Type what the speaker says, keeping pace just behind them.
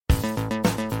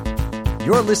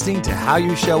You're listening to How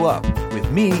You Show Up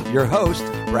with me, your host,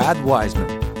 Brad Wiseman.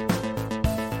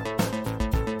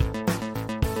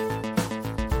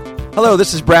 Hello,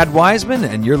 this is Brad Wiseman,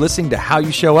 and you're listening to How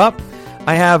You Show Up.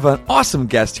 I have an awesome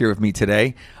guest here with me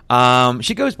today.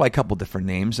 She goes by a couple different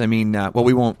names. I mean,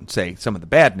 we won't say some of the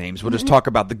bad names. We'll just talk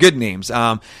about the good names.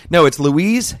 No, it's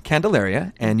Louise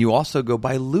Candelaria, and you also go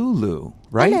by Lulu,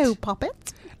 right? Hello,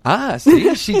 Puppet. Ah,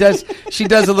 see, she does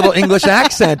a little English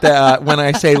accent when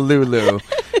I say Lulu.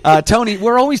 Tony,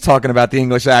 we're always talking about the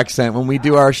English accent when we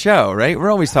do our show, right?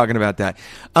 We're always talking about that.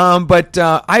 But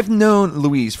I've known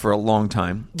Louise for a long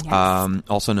time, Yes.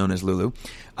 also known as Lulu.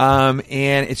 And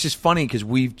it's just funny because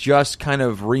we've just kind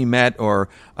of re-met or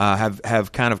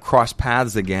have kind of crossed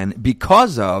paths again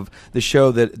because of the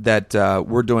show that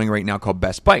we're doing right now called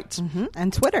Best Bites. Mm-hmm.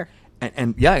 And Twitter.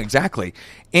 And yeah, exactly.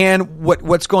 And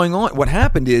what's going on? What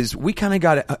happened is we kind of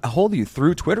got a hold of you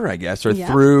through Twitter, I guess, or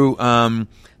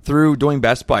through doing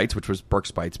Best Bites, which was Burke's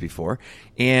Bites before.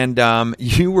 And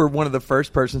you were one of the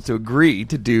first persons to agree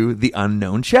to do The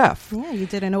Unknown Chef. Yeah, you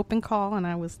did an open call, and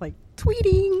I was like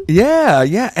tweeting.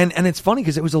 Yeah. And it's funny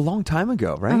because it was a long time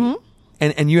ago, right? Mm-hmm.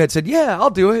 And you had said, yeah,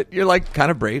 I'll do it. You're like kind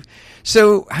of brave.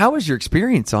 So how was your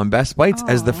experience on Best Bites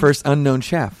as the first unknown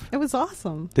chef? It was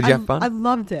awesome. Did you have fun? I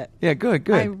loved it. Yeah, good.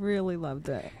 I really loved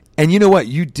it. And you know what?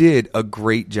 You did a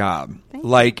great job. Thank you.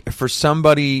 Like for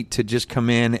somebody to just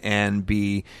come in and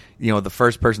be, the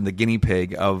first person, the guinea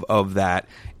pig of that,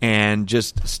 and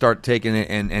just start taking it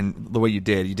and the way you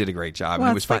did a great job. Well,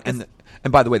 and it was it's fun. like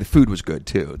And by the way, the food was good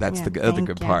too. That's Yeah, the other thank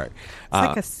good you. part. It's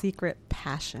like a secret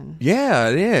passion. Yeah,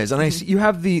 it is. And I see you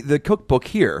have the cookbook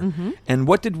here. Mm-hmm. And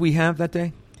what did we have that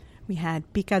day? We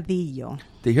had picadillo.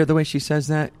 Do you hear the way she says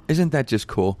that? Isn't that just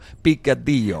cool?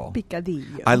 Picadillo.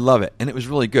 Picadillo. I love it, and it was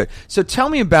really good. So tell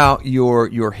me about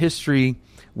your history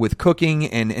with cooking,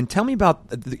 and tell me about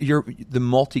the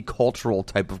multicultural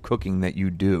type of cooking that you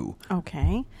do.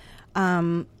 Okay.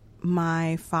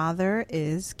 My father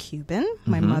is Cuban.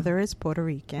 My mother is Puerto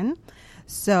Rican.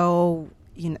 So,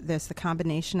 there's the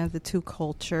combination of the two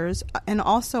cultures. And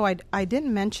also, I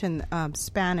didn't mention the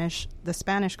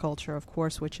Spanish culture, of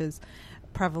course, which is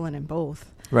prevalent in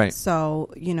both. Right.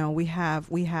 So, we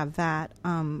have that.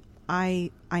 I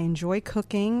enjoy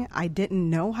cooking. I didn't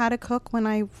know how to cook when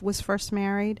I was first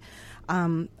married.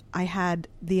 I had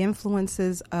the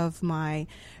influences of my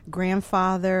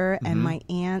grandfather and my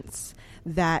aunts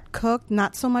that cooked.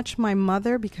 Not so much my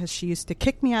mother, because she used to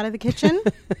kick me out of the kitchen.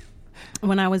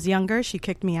 When I was younger, she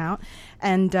kicked me out,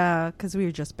 and because we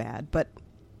were just bad. But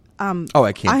I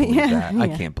can't believe that. I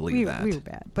yeah, can't believe that. We were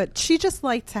bad. But she just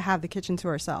liked to have the kitchen to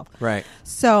herself. Right.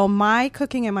 So my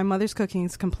cooking and my mother's cooking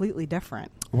is completely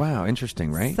different. Wow,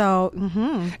 interesting, right? So,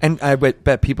 And I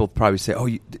bet people probably say, "Oh,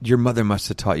 your mother must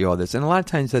have taught you all this." And a lot of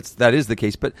times that is the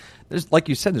case. But there's, like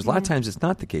you said, there's a lot of times it's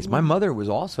not the case. My mother was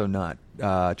also not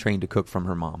trained to cook from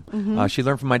her mom. She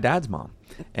learned from my dad's mom,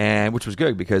 and which was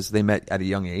good because they met at a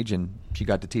young age, and she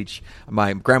got to teach.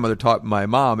 My grandmother taught my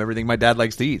mom everything my dad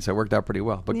likes to eat, so it worked out pretty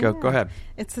well. But go ahead.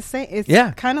 It's the same. It's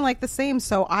Yeah. kind of like the same.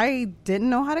 So I didn't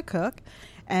know how to cook,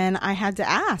 and I had to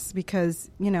ask because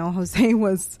Jose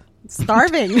was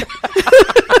starving.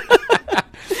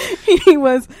 He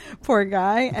was poor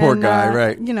guy. Poor guy,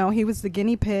 right. He was the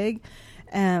guinea pig.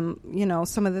 And,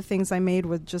 some of the things I made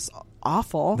were just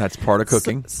awful. That's part of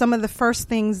cooking. Some of the first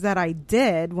things that I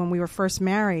did when we were first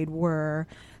married were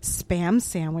Spam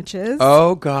sandwiches.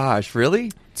 Oh gosh,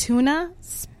 really? Tuna,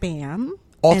 Spam.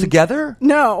 All and- together?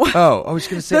 No. Oh, I was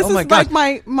going to say, This oh my is god.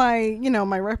 like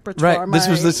my repertoire. Right.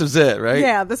 This was it, right?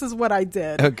 Yeah, this is what I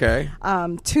did. Okay.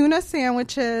 Tuna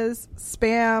sandwiches,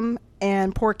 Spam,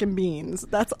 and pork and beans.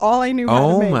 That's all I knew how to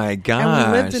Oh make. my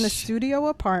And we lived in a gosh. studio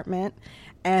apartment,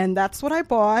 and that's what I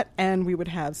bought. And we would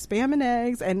have Spam and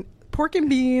eggs and pork and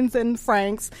beans and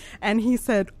Frank's. And he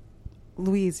said,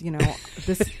 Louise,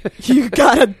 this you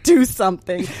gotta do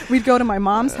something. We'd go to my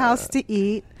mom's house to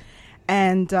eat,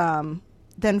 and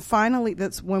then finally,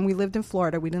 that's when we lived in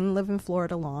Florida. We didn't live in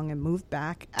Florida long and moved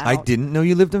back out. I didn't know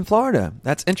you lived in Florida.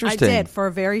 That's I interesting. did for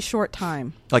a very short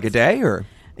time. Like a day, or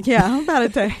Yeah, about a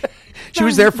day. she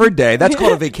was there for a day. That's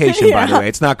called a vacation, by the Yeah. way.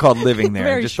 It's not called living there.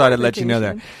 Very Just try to short let you know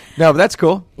that. vacation. No, but that's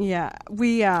cool. Yeah,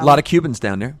 we A lot of Cubans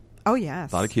down there. Oh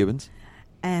yes, A lot of Cubans.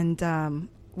 and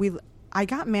I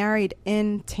got married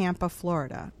in Tampa,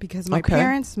 Florida, because my Okay.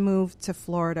 parents moved to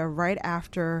Florida right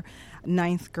after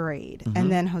 9th grade. Mm-hmm.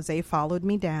 And then Jose followed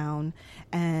me down,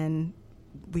 and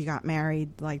we got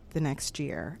married like the next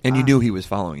year. And you knew he was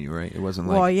following you, right? It wasn't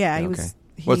like... Well, yeah, he okay. was...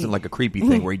 Wasn't like a creepy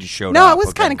thing where he just showed No, up. it was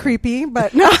Okay. kind of creepy,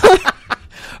 but no.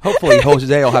 Hopefully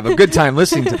Jose will have a good time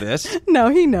listening to this. No,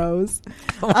 he knows.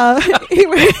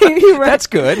 That's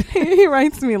good. He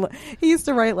writes me. He used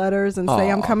to write letters and say,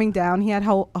 Aw. "I'm coming down." He had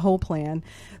a whole plan.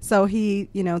 So he,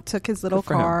 took his little Good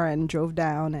for car and drove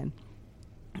down,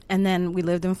 and then we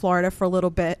lived in Florida for a little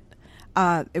bit.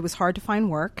 It was hard to find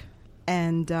work,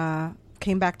 and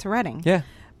came back to Reading. Yeah.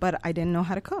 But I didn't know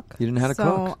how to cook. You didn't know how to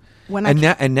cook.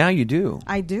 Now you do.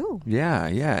 I do. Yeah.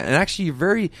 And actually, you're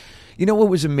very. What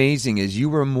was amazing is you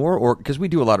were more, because we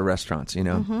do a lot of restaurants,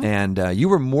 and you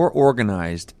were more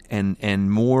organized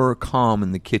and more calm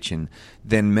in the kitchen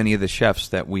than many of the chefs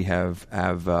that we have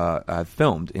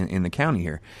filmed in the county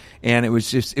here. And it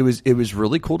was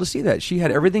really cool to see that. She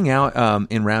had everything out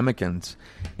in ramekins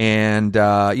and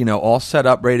all set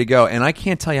up, ready to go. And I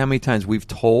can't tell you how many times we've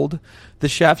told the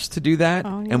chefs to do that,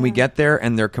 and we get there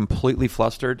and they're completely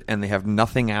flustered and they have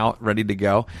nothing out ready to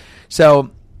go.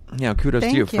 So, kudos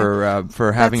to you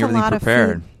for having everything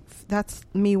prepared. That's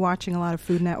me watching a lot of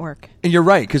Food Network. And you're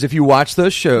right, because if you watch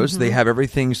those shows, they have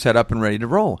everything set up and ready to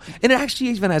roll. And actually,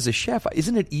 even as a chef,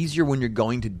 isn't it easier when you're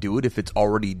going to do it if it's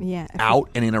already out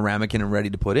and in a ramekin and ready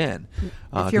to put in?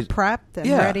 If you're prepped and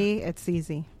ready, it's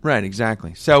easy. Right,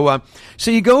 exactly. So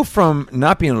you go from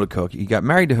not being able to cook, you got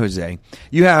married to Jose.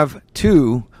 You have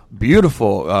two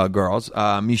beautiful girls,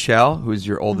 Michelle, who is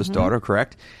your oldest daughter,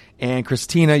 correct? And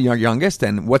Christina, your youngest.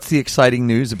 And what's the exciting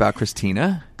news about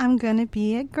Christina? I'm going to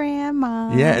be a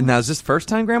grandma. Yeah. And now, is this first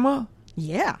time grandma?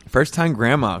 Yeah. First time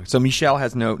grandma. So Michelle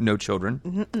has no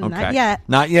children? Okay.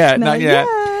 Not yet.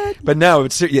 But no,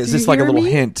 it's just like a little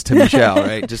hint to Michelle,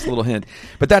 right? Just a little hint.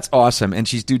 But that's awesome. And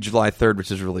she's due July 3rd, which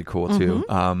is really cool, too.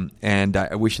 And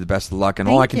I wish you the best of luck. And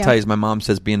all I can tell you is my mom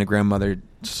says being a grandmother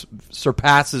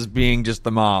surpasses being just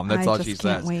the mom. That's all she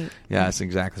says. Wait. Yes,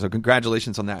 exactly. So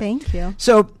congratulations on that. Thank you.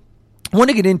 So I want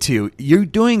to get into, you're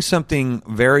doing something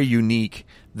very unique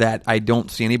that I don't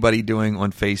see anybody doing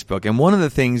on Facebook. And one of the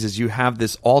things is you have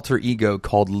this alter ego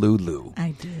called Lulu.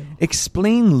 I do.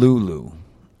 Explain Lulu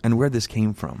and where this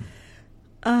came from.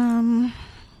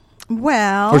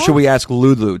 Well... Or should we ask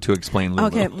Lulu to explain Lulu?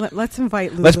 Okay, let's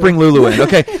invite Lulu. Let's bring Lulu in.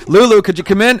 Okay, Lulu, could you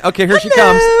come in? Okay, here she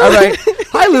comes. All right.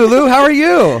 Hi, Lulu. How are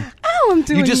you? Oh, I'm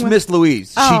doing... You just missed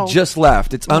Louise. Oh. She just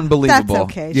left. It's unbelievable. That's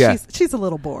okay. Yeah. She's a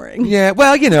little boring. Yeah,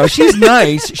 well, she's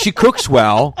nice. She cooks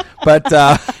well. But,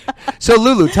 so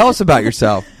Lulu, tell us about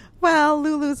yourself. Well,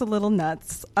 Lulu's a little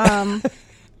nuts.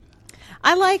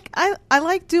 I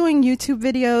like doing YouTube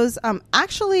videos.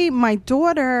 Actually, my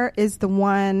daughter is the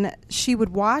one. She would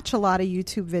watch a lot of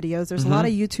YouTube videos. There's a lot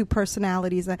of YouTube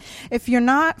personalities. If you're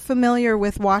not familiar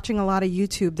with watching a lot of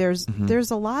YouTube,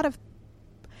 there's a lot of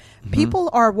people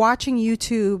are watching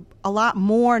YouTube a lot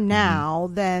more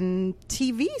now than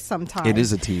TV sometimes. It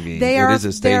is a TV. It is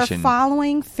a station. They're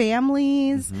following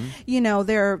families.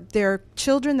 They're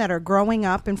children that are growing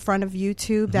up in front of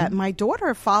YouTube. That my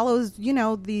daughter follows.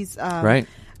 These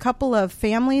couple of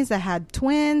families that had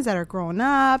twins that are growing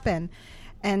up, and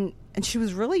she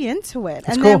was really into it. That's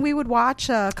and cool. then we would watch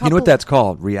a couple. You know what that's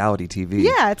called? Reality TV.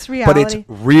 Yeah, it's reality. But it's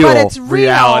real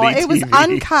reality TV. It was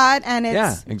uncut, and it's...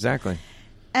 Yeah, exactly.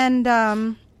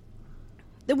 And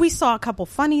we saw a couple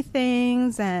funny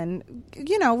things, and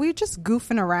we were just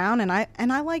goofing around. And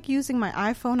I like using my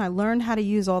iPhone. I learned how to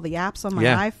use all the apps on my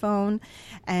iPhone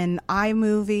and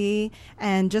iMovie,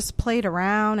 and just played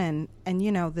around. And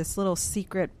this little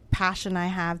secret passion I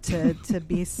have to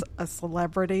be a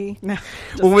celebrity. No,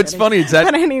 well, what's funny is that,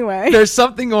 but anyway, there's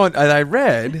something on, and I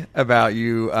read about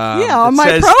you. On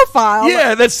my profile.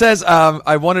 Yeah, that says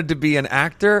I wanted to be an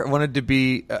actor. I wanted to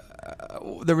be.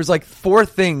 There was like 4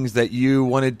 things that you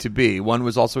wanted to be. One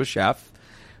was also a chef,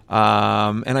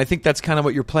 and I think that's kind of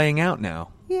what you're playing out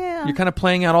now. Yeah, you're kind of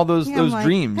playing out all those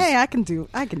dreams. Hey, I can do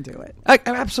it.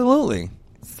 Absolutely.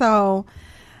 So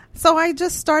I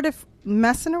just started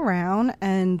messing around,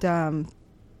 and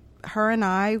her and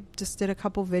I just did a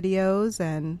couple videos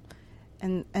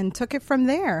and took it from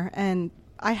there. And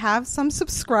I have some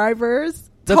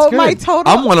subscribers. That's good. My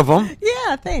total, I'm one of them.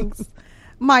 Yeah, thanks.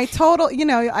 My total,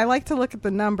 I like to look at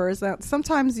the numbers.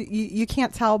 Sometimes you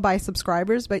can't tell by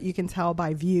subscribers, but you can tell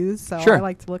by views. So I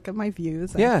like to look at my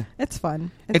views. Yeah. It's fun.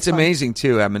 It's fun. Amazing,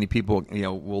 too, how many people,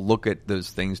 will look at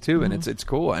those things, too. And it's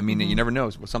cool. I mean, you never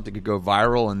know. Something could go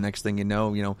viral, and next thing you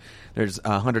know, there's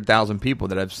 100,000 people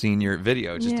that have seen your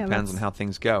video. It just depends on how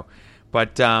things go.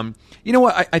 But you know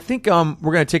what? I think we're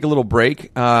going to take a little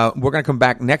break. We're going to come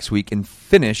back next week and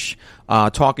finish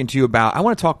talking to you about... I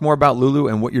want to talk more about Lulu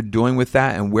and what you're doing with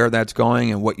that and where that's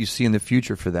going and what you see in the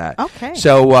future for that. Okay.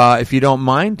 So if you don't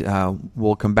mind,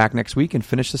 we'll come back next week and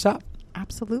finish this up.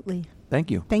 Absolutely.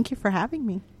 Thank you. Thank you for having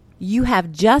me. You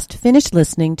have just finished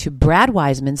listening to Brad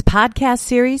Wiseman's podcast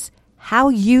series, how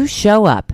you show up